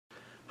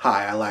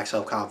Hi, I lack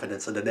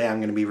self-confidence, and today I'm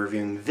going to be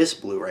reviewing this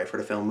Blu-ray for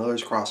the film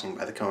Miller's Crossing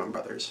by the Coen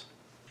brothers.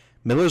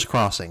 Miller's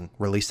Crossing,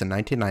 released in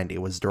 1990,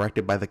 was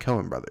directed by the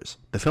Coen brothers.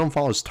 The film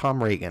follows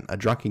Tom Reagan, a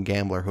drunken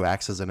gambler who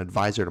acts as an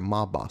advisor to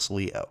mob boss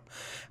Leo.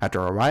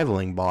 After a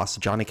rivaling boss,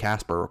 Johnny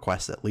Casper,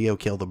 requests that Leo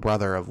kill the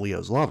brother of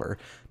Leo's lover,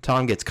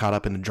 Tom gets caught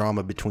up in the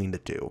drama between the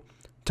two.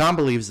 Tom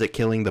believes that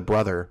killing the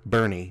brother,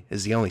 Bernie,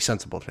 is the only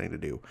sensible thing to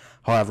do.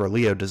 However,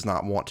 Leo does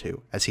not want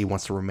to, as he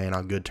wants to remain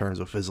on good terms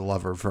with his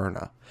lover,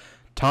 Verna.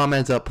 Tom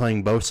ends up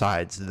playing both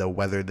sides, though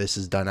whether this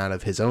is done out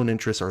of his own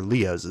interest or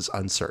Leo's is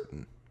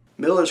uncertain.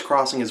 Miller's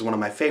Crossing is one of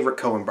my favorite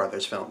Coen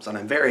brothers films, and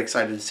I'm very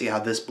excited to see how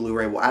this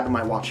Blu-ray will add to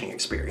my watching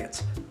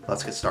experience.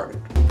 Let's get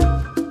started.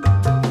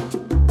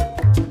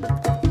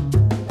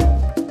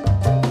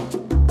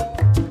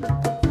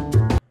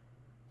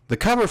 The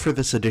cover for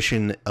this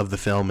edition of the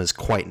film is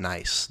quite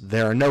nice.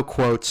 There are no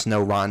quotes,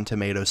 no Rotten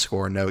Tomatoes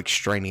score, no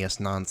extraneous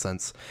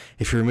nonsense.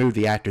 If you remove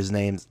the actors'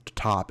 names at the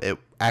top, it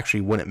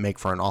actually wouldn't make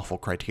for an awful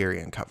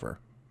Criterion cover.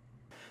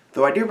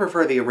 Though I do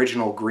prefer the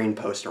original green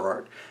poster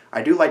art,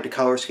 I do like the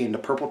color scheme, the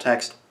purple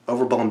text,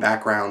 overblown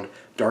background,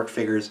 dark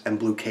figures, and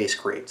blue case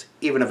creates,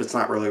 even if it's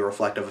not really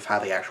reflective of how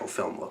the actual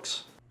film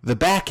looks. The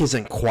back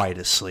isn't quite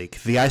as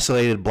sleek. The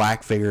isolated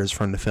black figures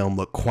from the film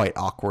look quite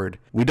awkward.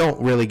 We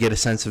don't really get a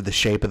sense of the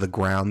shape of the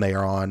ground they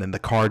are on, and the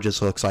car just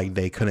looks like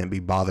they couldn't be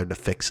bothered to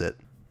fix it.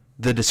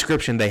 The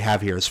description they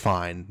have here is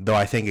fine, though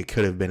I think it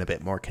could have been a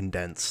bit more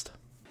condensed.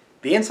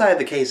 The inside of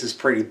the case is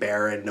pretty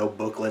barren, no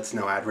booklets,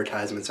 no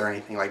advertisements or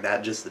anything like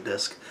that, just the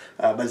disc.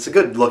 But it's a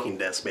good looking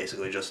disc,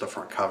 basically, just the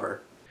front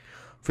cover.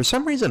 For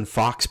some reason,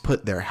 Fox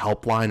put their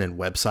helpline and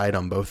website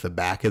on both the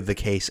back of the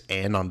case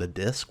and on the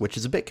disc, which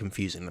is a bit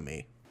confusing to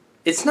me.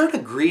 It's not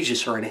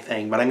egregious or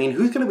anything, but I mean,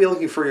 who's going to be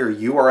looking for your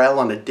URL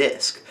on a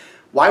disc?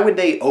 Why would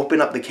they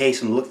open up the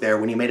case and look there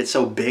when you made it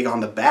so big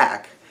on the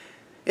back?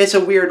 It's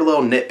a weird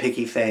little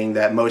nitpicky thing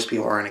that most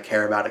people aren't going to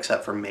care about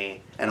except for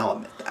me, and I'll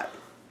admit that.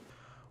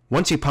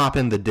 Once you pop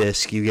in the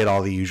disc, you get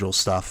all the usual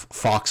stuff,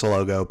 Fox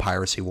logo,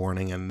 piracy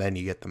warning, and then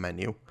you get the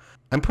menu.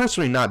 I'm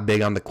personally not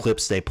big on the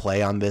clips they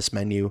play on this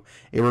menu.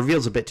 It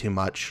reveals a bit too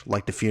much,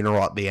 like the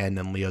funeral at the end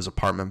and Leo's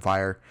apartment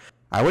fire.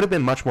 I would have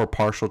been much more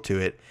partial to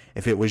it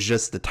if it was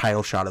just the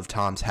title shot of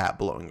Tom's hat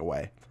blowing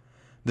away.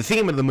 The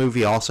theme of the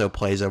movie also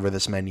plays over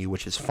this menu,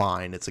 which is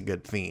fine, it's a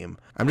good theme.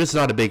 I'm just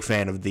not a big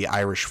fan of the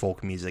Irish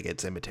folk music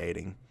it's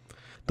imitating.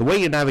 The way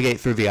you navigate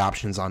through the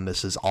options on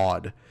this is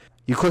odd.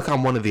 You click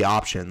on one of the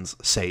options,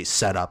 say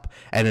Setup,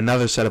 and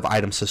another set of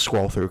items to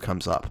scroll through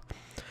comes up.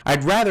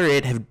 I'd rather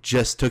it have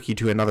just took you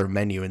to another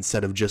menu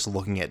instead of just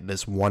looking at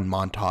this one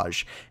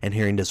montage and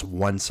hearing this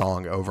one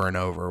song over and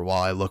over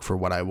while I look for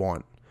what I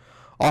want.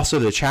 Also,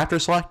 the chapter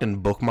select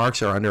and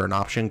bookmarks are under an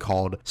option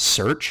called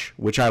Search,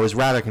 which I was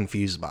rather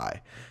confused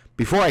by.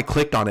 Before I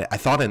clicked on it, I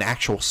thought an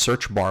actual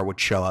search bar would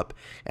show up,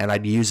 and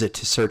I'd use it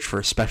to search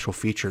for special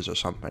features or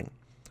something.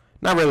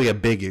 Not really a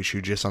big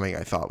issue, just something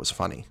I thought was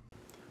funny.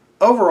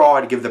 Overall,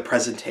 I'd give the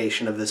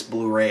presentation of this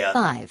Blu-ray a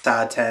 5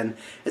 out of 10.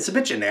 It's a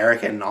bit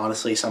generic, and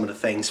honestly, some of the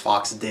things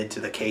Fox did to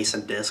the case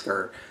and disc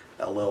are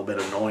a little bit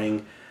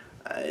annoying.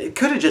 It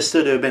could have just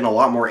stood to have been a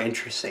lot more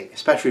interesting,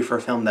 especially for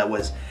a film that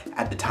was,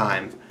 at the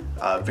time,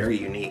 very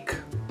unique.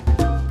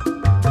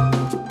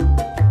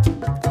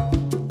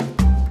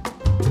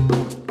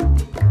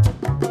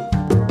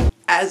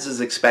 As is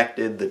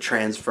expected, the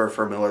transfer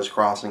for Miller's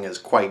Crossing is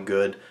quite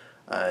good.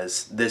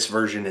 This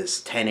version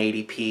is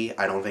 1080p.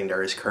 I don't think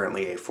there is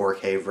currently a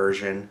 4K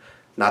version.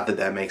 Not that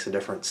that makes a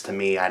difference to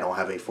me. I don't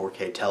have a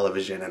 4K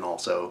television, and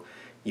also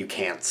you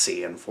can't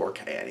see in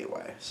 4K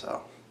anyway,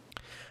 so.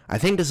 I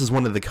think this is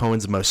one of the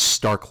Coen's most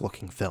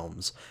stark-looking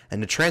films,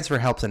 and the transfer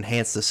helps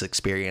enhance this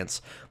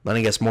experience,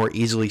 letting us more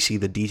easily see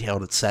the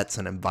detailed sets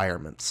and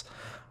environments.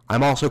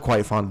 I'm also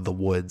quite fond of the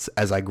woods,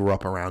 as I grew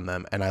up around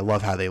them, and I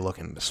love how they look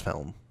in this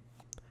film.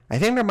 I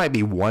think there might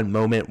be one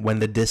moment when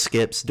the disc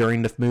skips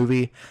during the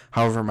movie,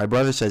 however my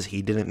brother says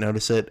he didn't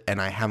notice it,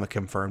 and I haven't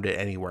confirmed it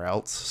anywhere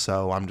else,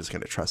 so I'm just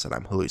going to trust that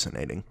I'm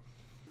hallucinating.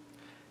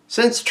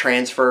 Since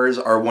transfers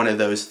are one of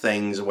those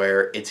things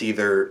where it's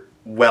either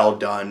well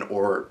done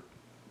or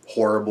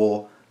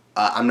horrible,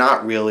 I'm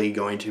not really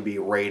going to be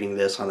rating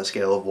this on a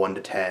scale of 1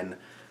 to 10,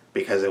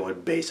 because it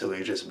would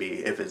basically just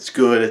be, if it's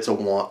good, it's a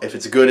 1, if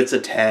it's good, it's a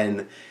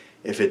 10,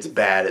 if it's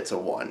bad, it's a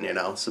 1, you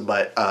know. So,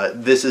 but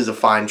this is a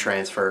fine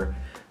transfer.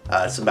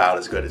 It's about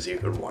as good as you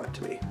could want it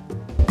to be.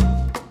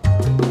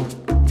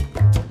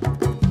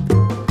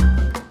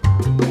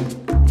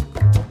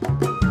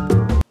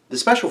 The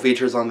special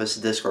features on this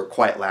disc are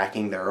quite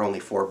lacking. There are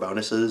only 4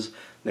 bonuses.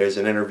 There's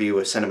an interview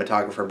with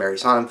cinematographer Barry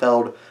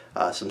Sonnenfeld,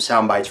 some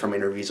sound bites from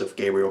interviews with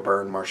Gabriel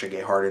Byrne, Marcia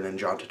Gay Harden, and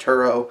John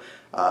Turturro,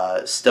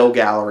 still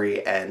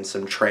gallery, and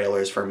some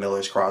trailers for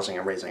Miller's Crossing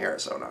and Raising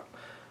Arizona.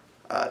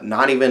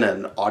 Not even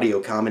an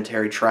audio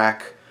commentary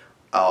track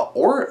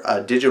or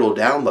a digital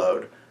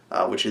download,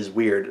 which is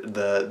weird.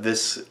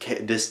 This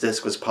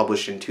disc was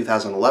published in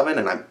 2011,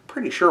 and I'm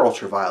pretty sure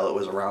Ultraviolet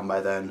was around by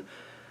then.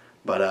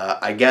 But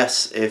I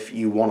guess if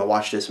you want to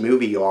watch this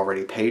movie you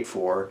already paid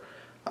for,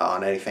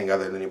 on anything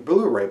other than a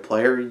Blu-ray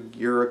player,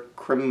 you're a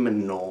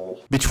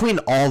criminal. Between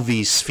all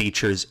these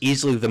features,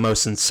 easily the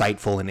most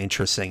insightful and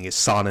interesting is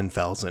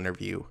Sonnenfeld's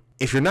interview.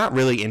 If you're not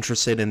really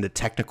interested in the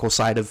technical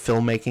side of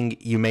filmmaking,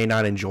 you may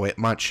not enjoy it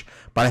much,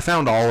 but I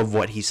found all of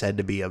what he said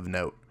to be of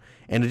note.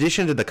 In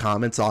addition to the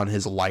comments on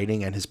his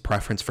lighting and his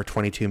preference for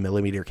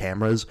 22mm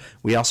cameras,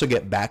 we also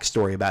get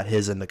backstory about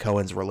his and the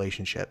Coens'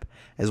 relationship,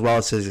 as well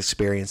as his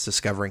experience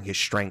discovering his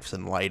strengths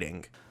in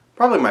lighting.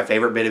 Probably my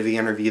favorite bit of the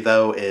interview,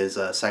 though, is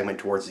a segment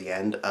towards the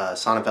end.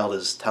 Sonnenfeld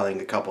is telling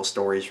a couple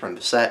stories from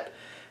the set,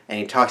 and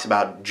he talks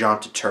about John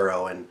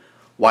Turturro and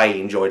why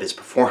he enjoyed his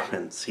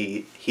performance.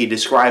 He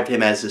described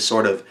him as this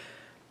sort of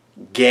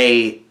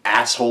gay,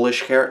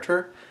 asshole-ish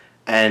character,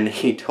 and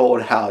he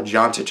told how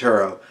John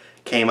Turturro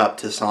came up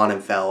to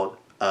Sonnenfeld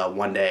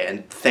one day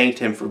and thanked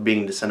him for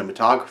being the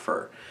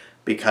cinematographer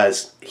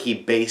because he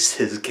based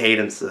his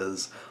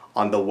cadences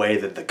on the way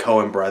that the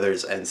Coen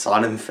brothers and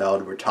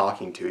Sonnenfeld were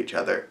talking to each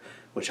other,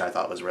 which I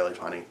thought was really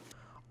funny.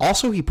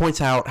 Also, he points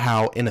out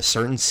how in a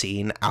certain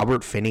scene,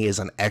 Albert Finney is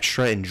an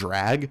extra in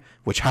drag,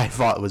 which I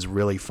thought was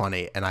really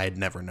funny and I had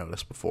never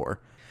noticed before.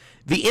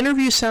 The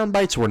interview sound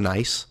bites were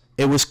nice.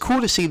 It was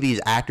cool to see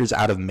these actors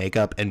out of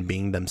makeup and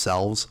being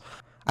themselves.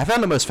 I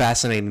found it most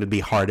fascinating to be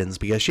Hardin's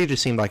because she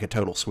just seemed like a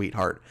total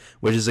sweetheart,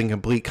 which is in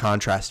complete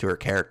contrast to her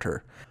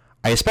character.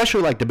 I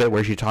especially liked the bit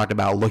where she talked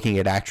about looking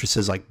at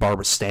actresses like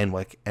Barbara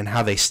Stanwyck and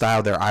how they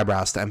styled their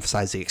eyebrows to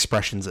emphasize the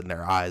expressions in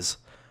their eyes.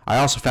 I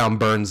also found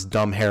Byrne's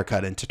dumb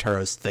haircut and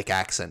Turturro's thick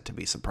accent to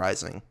be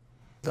surprising.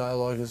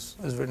 Dialogue is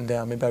written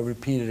down. Maybe I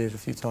repeated it a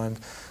few times.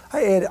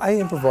 I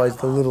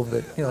improvised a little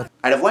bit, you know.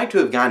 I'd have liked to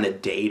have gotten a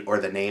date or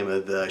the name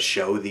of the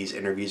show these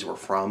interviews were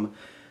from,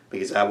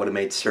 because that would have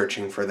made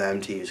searching for them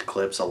to use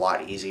clips a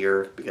lot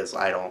easier, because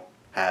I don't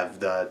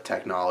have the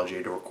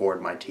technology to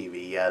record my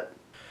TV yet.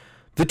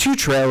 The two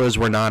trailers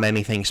were not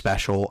anything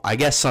special. I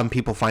guess some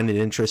people find it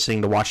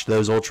interesting to watch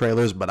those old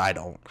trailers, but I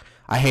don't.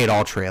 I hate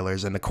all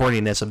trailers, and the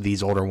corniness of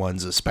these older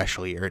ones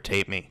especially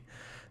irritate me.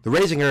 The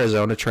Raising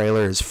Arizona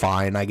trailer is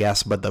fine, I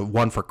guess, but the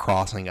one for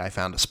Crossing I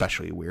found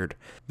especially weird.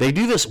 They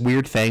do this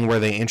weird thing where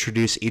they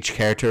introduce each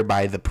character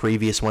by the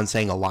previous one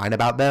saying a line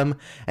about them,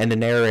 and the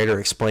narrator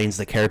explains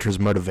the character's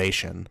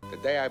motivation. The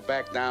day I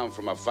back down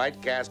from a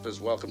fight, Casper's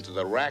welcome to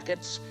the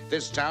rackets,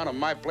 this town, and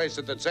my place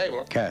at the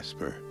table.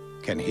 Casper,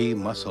 can he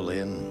muscle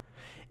in?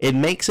 It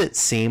makes it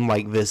seem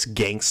like this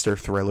gangster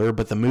thriller,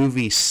 but the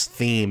movie's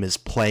theme is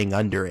playing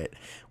under it,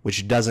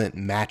 which doesn't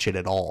match it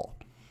at all.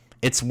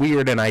 It's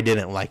weird and I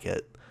didn't like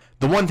it.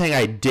 The one thing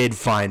I did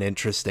find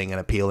interesting and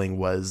appealing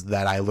was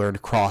that I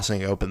learned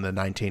Crossing opened the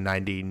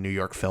 1990 New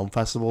York Film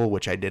Festival,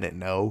 which I didn't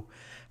know.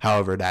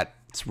 However,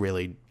 that's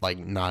really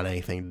not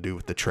anything to do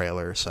with the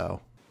trailer,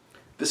 so.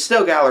 The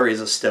still gallery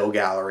is a still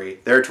gallery.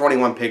 There are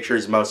 21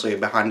 pictures, mostly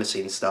behind the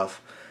scenes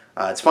stuff.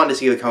 It's fun to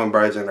see the Coen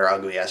brothers in their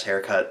ugly-ass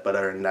haircut, but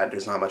other than that,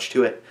 there's not much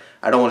to it.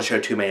 I don't want to show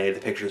too many of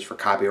the pictures for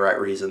copyright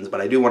reasons, but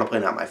I do want to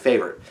point out my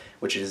favorite,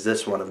 which is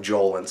this one of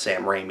Joel and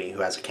Sam Raimi,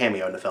 who has a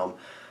cameo in the film.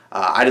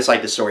 I just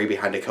like the story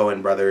behind the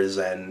Coen brothers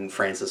and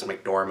Frances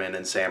McDormand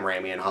and Sam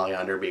Raimi and Holly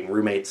Hunter being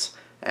roommates,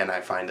 and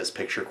I find this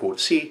picture cool to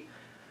see.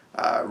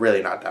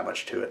 Really not that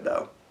much to it,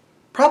 though.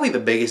 Probably the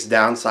biggest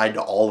downside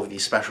to all of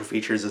these special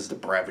features is the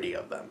brevity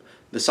of them.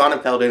 The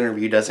Sonnenfeld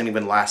interview doesn't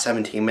even last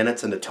 17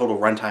 minutes, and the total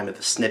runtime of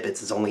the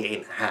snippets is only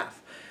 8.5.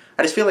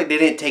 I just feel like they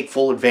didn't take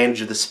full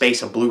advantage of the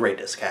space a Blu-ray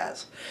disc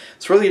has.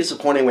 It's really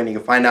disappointing when you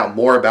can find out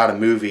more about a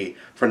movie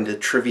from the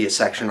trivia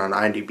section on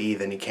IMDb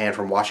than you can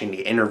from watching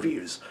the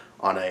interviews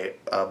on a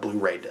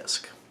Blu-ray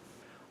disc.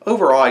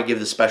 Overall, I give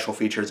the special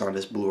features on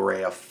this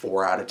Blu-ray a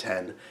 4 out of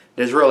 10.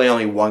 There's really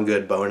only one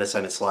good bonus,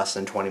 and it's less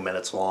than 20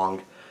 minutes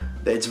long.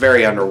 It's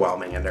very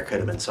underwhelming, and there could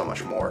have been so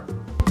much more.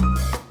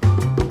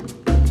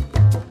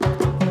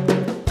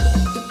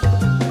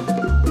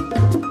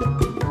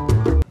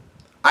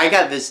 I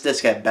got this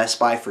disc at Best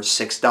Buy for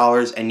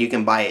 $6, and you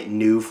can buy it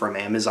new from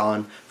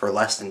Amazon for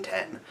less than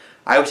 $10.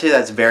 I would say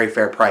that's very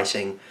fair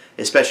pricing,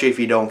 especially if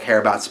you don't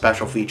care about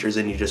special features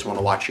and you just want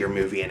to watch your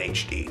movie in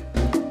HD.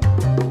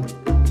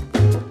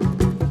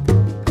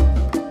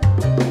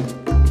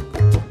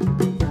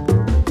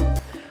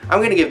 I'm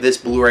going to give this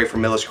Blu-ray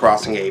from Miller's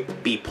Crossing a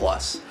B+.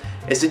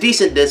 It's a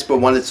decent disc, but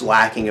one that's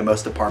lacking in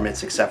most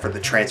departments except for the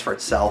transfer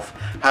itself.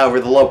 However,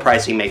 the low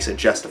pricing makes it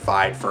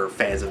justified for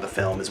fans of the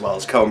film as well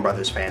as Coen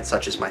Brothers fans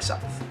such as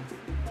myself.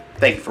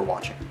 Thank you for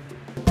watching.